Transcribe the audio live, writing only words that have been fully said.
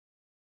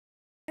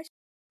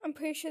I'm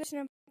pretty sure there's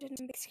an abandoned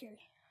and big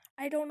scary.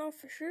 I don't know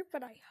for sure,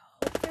 but I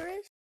hope there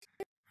is.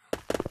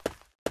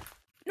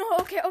 No,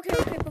 okay.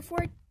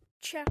 Before I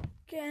check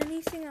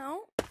anything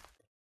out.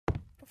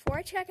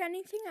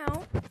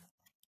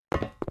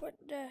 What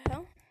the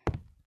hell?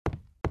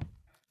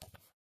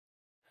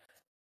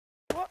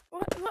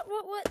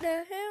 What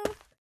the hell?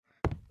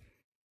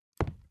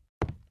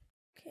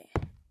 Okay.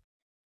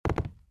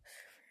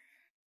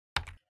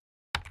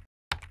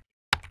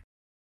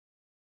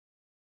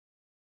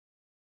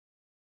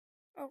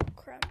 Oh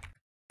crap.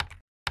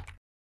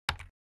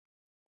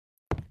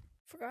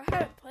 Forgot how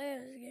to play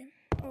this game.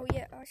 Oh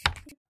yeah, I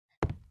should.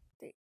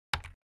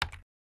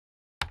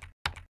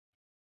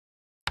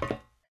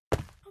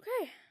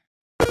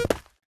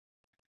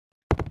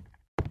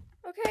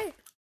 Okay,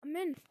 I'm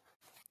in.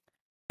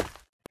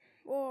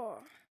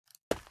 Whoa.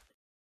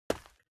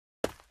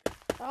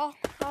 I'll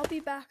be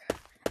back.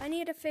 I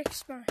need to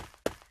fix my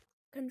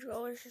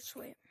controllers. Just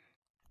wait.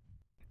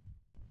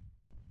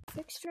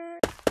 Fixture.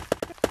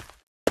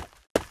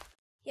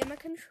 Yeah, my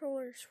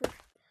controllers were.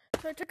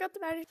 So I took out the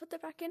batteries, put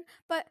them back in.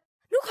 But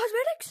new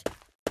cosmetics.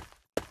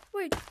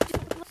 Wait,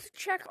 let's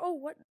check. Oh,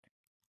 what?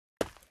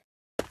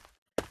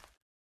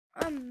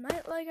 I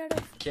might like out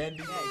of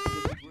candy.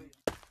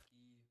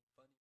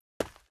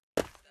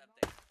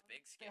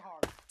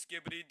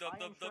 Skibbity dub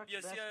dub dub,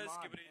 yes,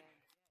 skibbity.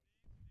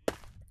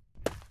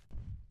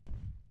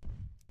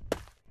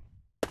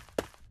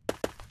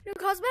 New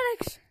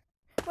cosmetics!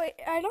 Wait,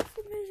 I don't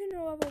think there's a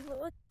new level, but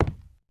let's...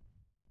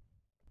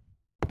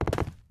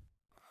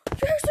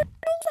 There's a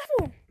new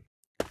level!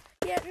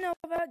 Yeah, no,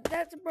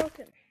 that's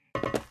broken.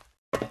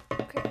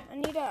 Okay,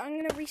 I'm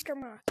gonna restart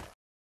my Oculus.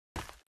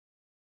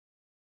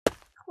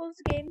 Close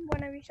the game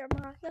when I restart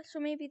my Oculus, so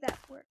maybe that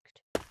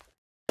worked.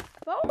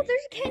 Oh,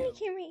 there's a candy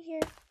cane right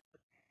here.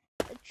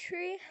 A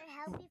tree.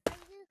 Healthy for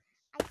you.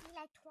 I eat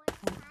like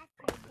 25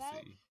 per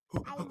day.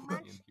 I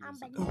munch on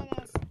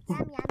bananas.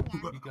 Yum.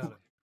 You got it.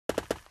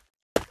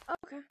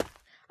 Okay.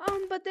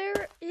 But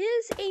there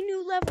is a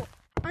new level.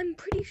 I'm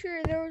pretty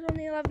sure there was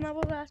only 11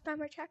 levels last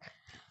time I checked,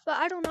 but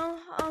I don't know.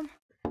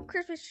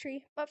 Christmas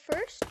tree. But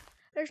first,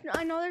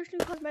 I know there's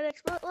new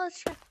cosmetics, but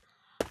let's check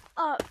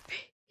up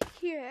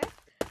here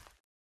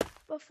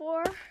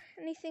before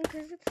anything,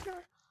 because it's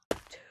not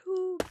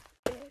too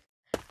big.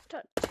 It's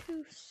not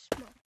too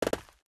small.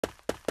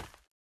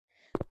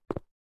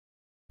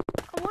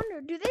 I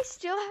wonder, do they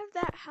still have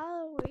that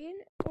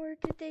Halloween, or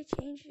did they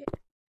change it?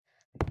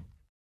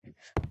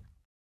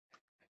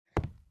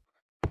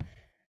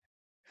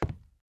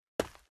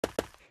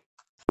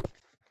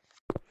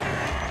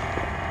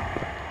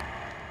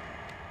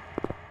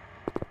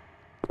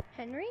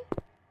 Henry?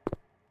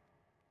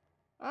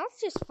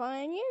 That's just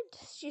fine.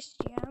 It's just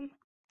jam.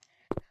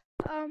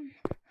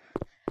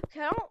 Okay,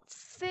 I don't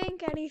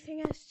think anything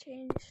has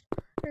changed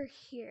or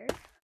here,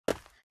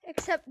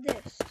 except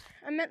this.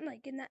 I meant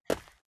like in that.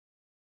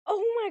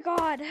 Oh my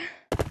god!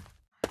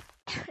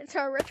 It's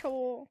a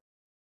ritual.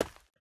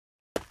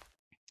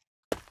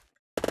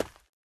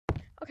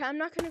 Okay, I'm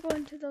not gonna go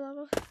into the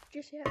level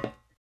just yet.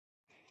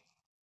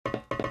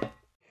 Wee!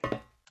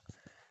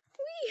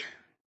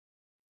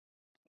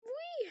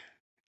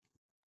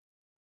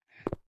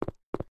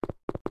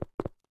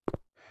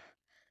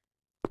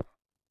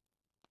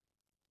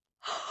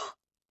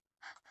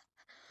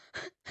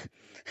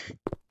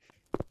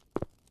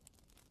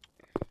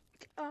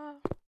 Do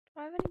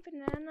I have any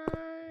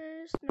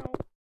bananas? No.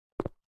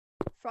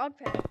 Frog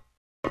pet.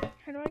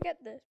 How do I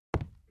get this?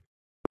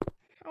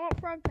 I want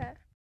frog pet.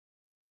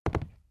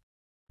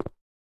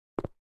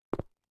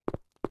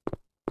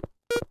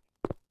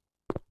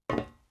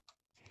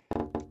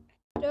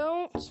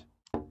 Don't.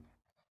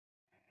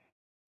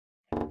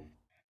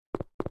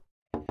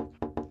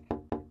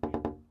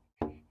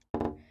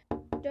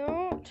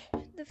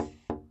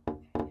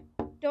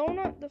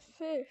 Donut the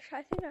fish.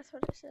 I think that's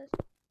what it says.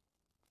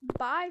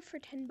 Buy for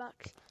 $10.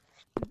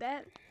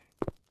 Bet.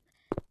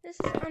 This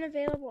is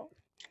unavailable.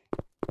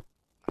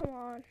 Come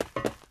on.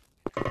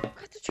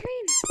 Got the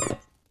train.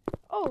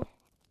 Oh.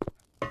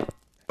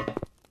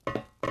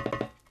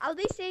 At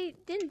least they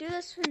didn't do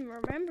this in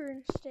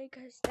Remembrance Day,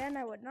 because then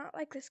I would not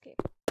like this game.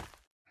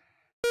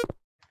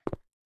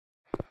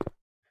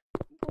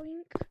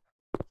 Boink.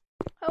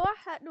 Oh, what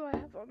hat do I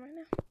have on right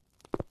now?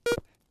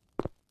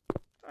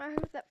 I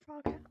have that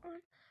frog hat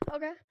on.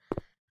 Okay.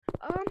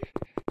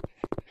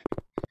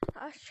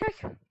 Let's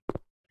check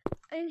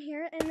in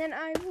here, and then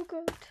I will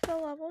go to the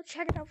level,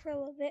 check it out for a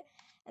little bit,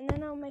 and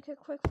then I'll make a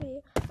quick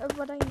video of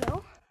what I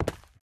know.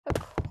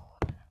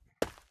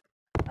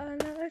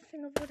 Another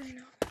thing of what I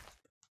know.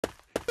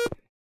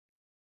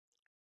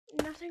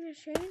 Nothing has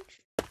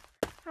changed.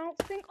 I don't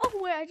think. Oh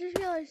wait, I just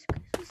realized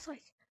Christmas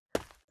lights.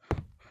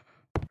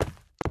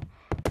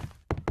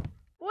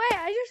 Wait,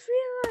 I just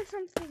realized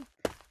something.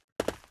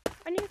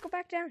 I need to go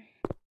back down.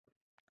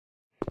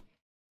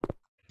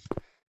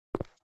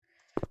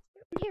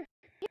 Here.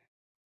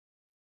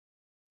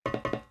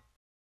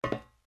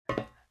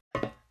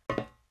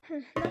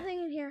 Nothing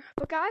in here.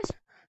 But guys,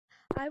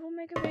 I will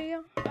make a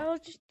video. I will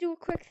just do a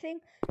quick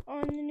thing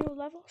on the new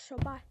level. So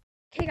bye.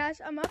 Okay,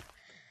 guys, I'm up.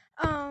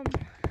 I'm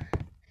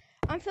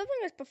filming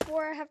this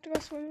before I have to go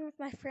swimming with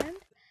my friend.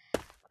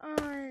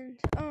 And,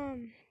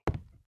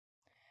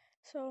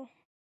 so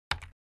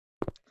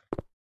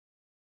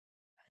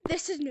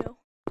this is new.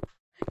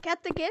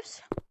 Get the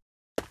gifts.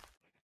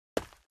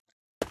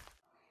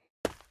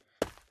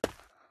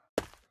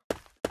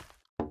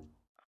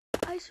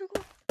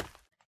 Icicle.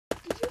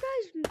 Did you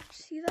guys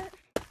see that?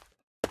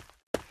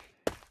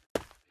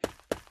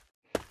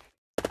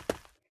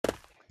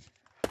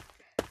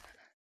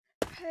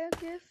 Okay,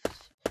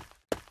 gifts.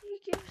 How many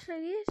gifts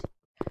are these?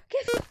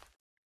 Gifts!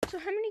 So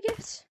how many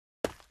gifts?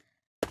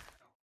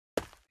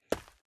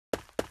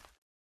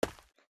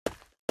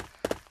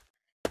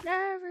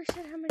 Never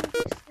said how many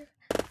gifts there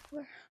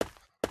were.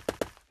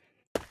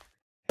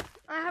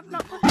 I have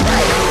not put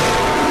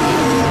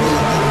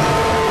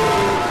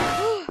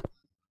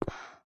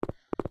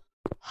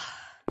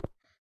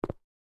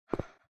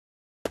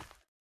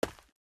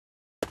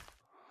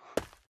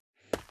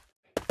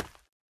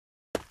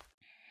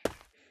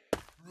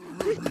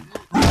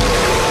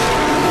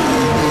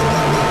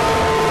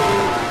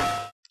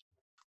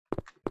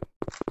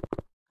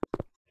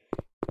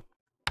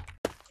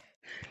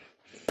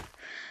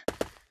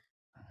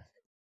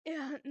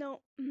Yeah,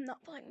 no, I'm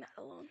not playing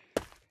that alone.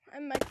 I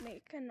might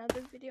make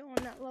another video on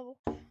that level.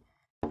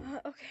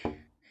 Okay.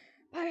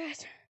 Bye,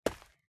 guys.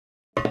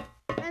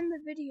 End the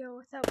video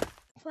without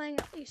playing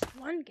at least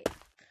one game.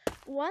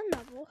 One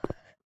level.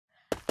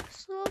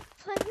 So I'll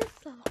play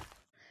this level.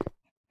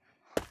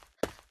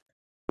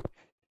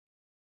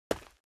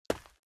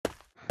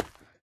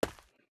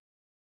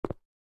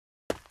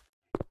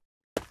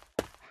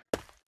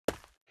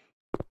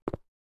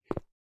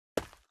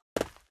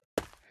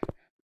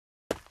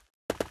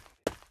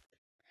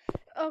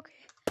 Okay,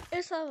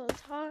 this level is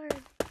hard.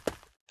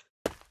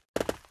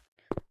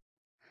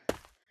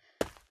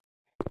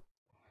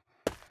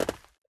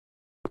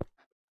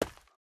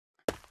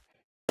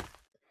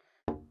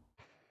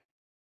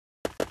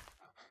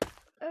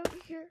 Over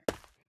here.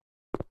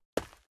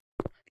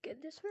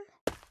 Get this one.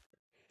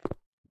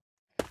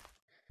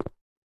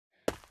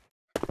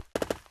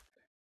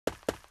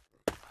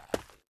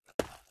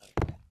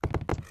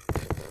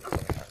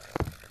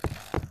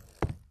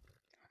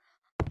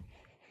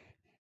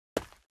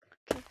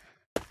 Okay.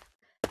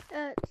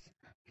 Let's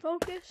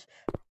focus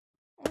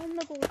on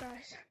the goal,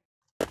 guys.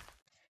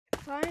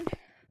 Find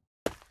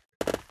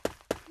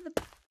the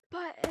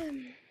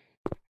button.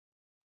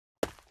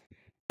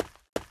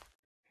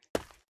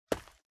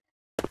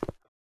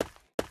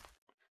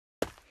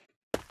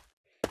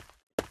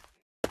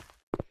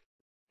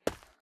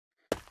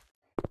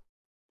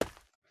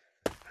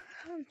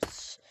 I'm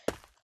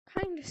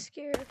kind of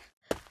scared.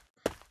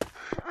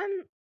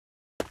 I'm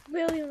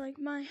really like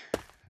my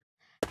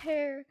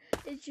hair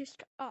is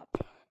just up.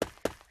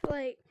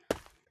 Like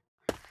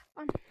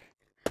I'm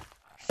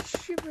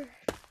super.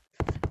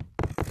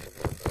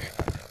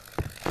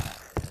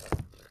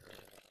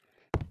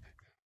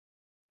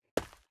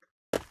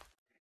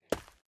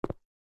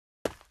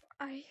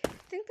 I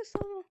think this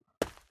level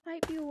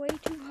might be way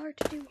too hard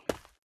to do.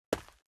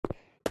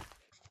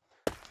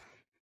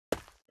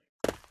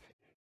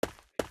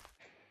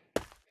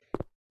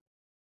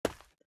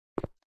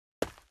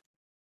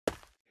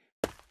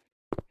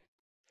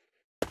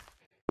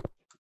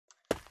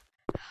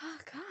 Oh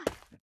God.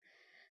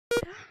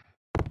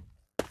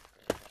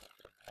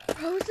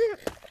 Frozen.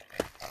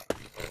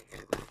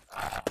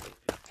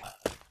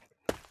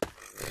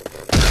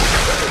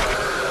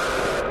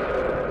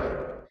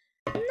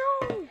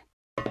 No!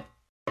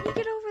 You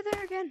get over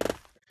there again.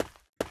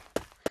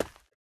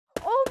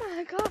 Oh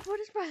my God, what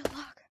is my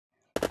luck?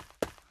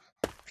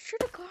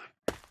 Should have gone.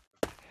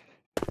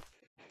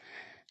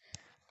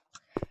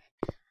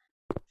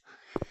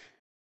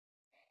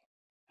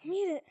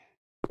 Made it.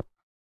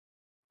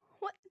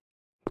 What?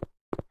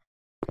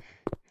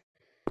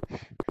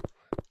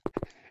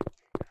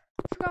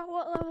 Forgot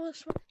what level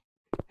this was.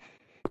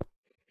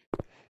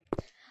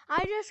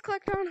 I just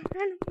clicked on a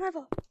random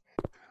level.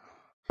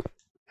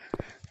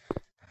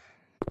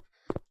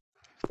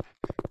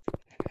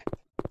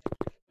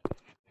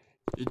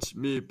 It's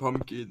me,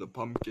 Pumpkin the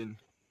Pumpkin.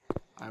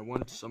 I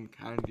want some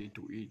candy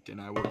to eat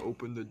and I will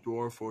open the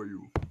door for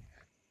you.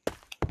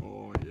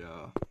 Oh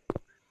yeah.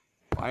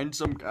 Find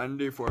some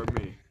candy for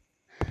me.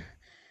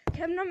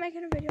 Okay, I'm not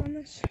making a video on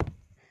this.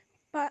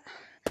 But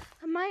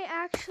I might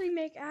actually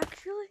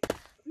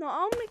no,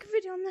 I'll make a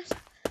video on this.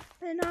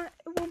 And it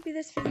won't be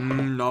this video.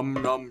 Nom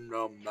nom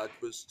nom. That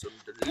was some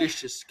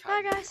delicious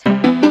candy. Bye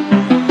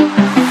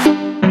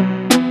guys.